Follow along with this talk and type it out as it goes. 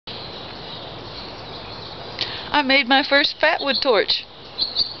I made my first Fatwood Torch.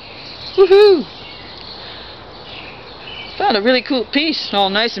 Woohoo! Found a really cool piece, all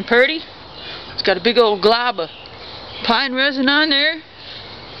nice and pretty. It's got a big old glob of pine resin on there.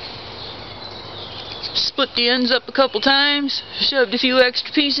 Split the ends up a couple times, shoved a few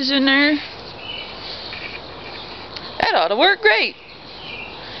extra pieces in there. That ought to work great.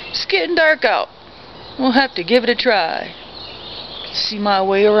 It's getting dark out. We'll have to give it a try. See my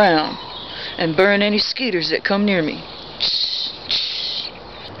way around and burn any skeeters that come near me.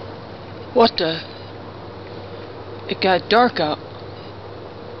 What the? It got dark out.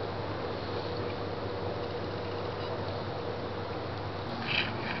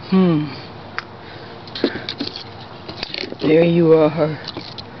 There you are.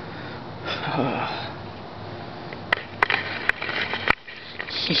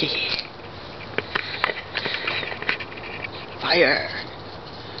 Fire.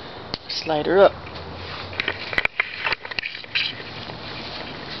 Slide her up.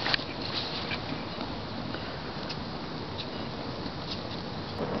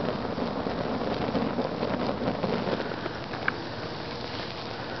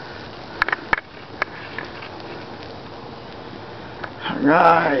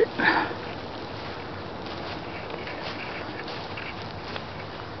 Right.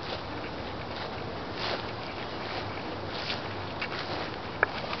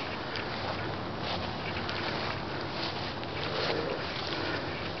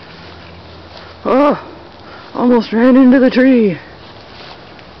 Oh, almost ran into the tree.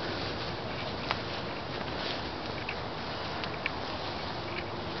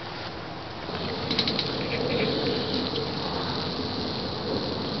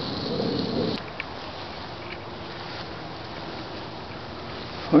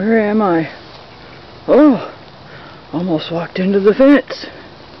 Where am I? Oh, almost walked into the fence.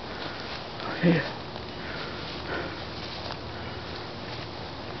 Yeah.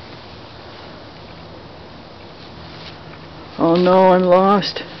 Oh no, I'm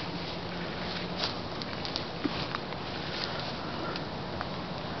lost.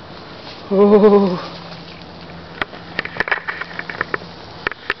 Oh,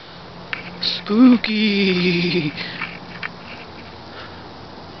 spooky.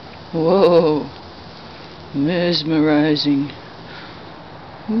 Whoa, mesmerizing.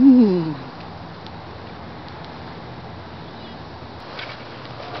 Ooh.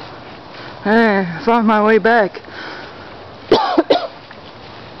 Hey, I found my way back.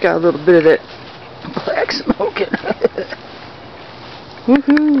 Got a little bit of that black smoke in it.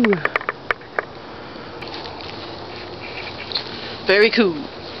 Woohoo! Very cool.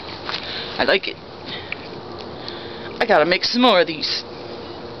 I like it. I gotta make some more of these.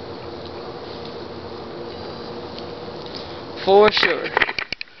 For sure.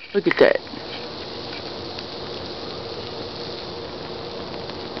 Look at that.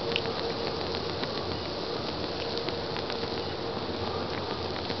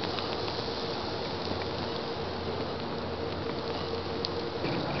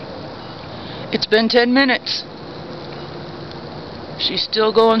 It's been 10 minutes. She's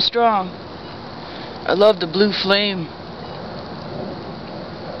still going strong. I love the blue flame.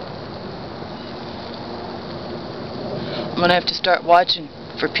 I'm gonna have to start watching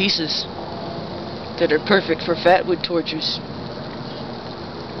for pieces that are perfect for Fatwood torches.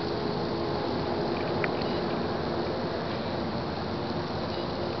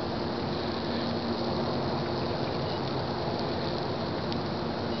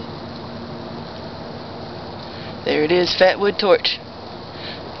 There it is, Fatwood Torch.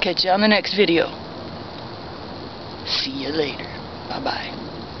 Catch you on the next video. See you later. Bye-bye.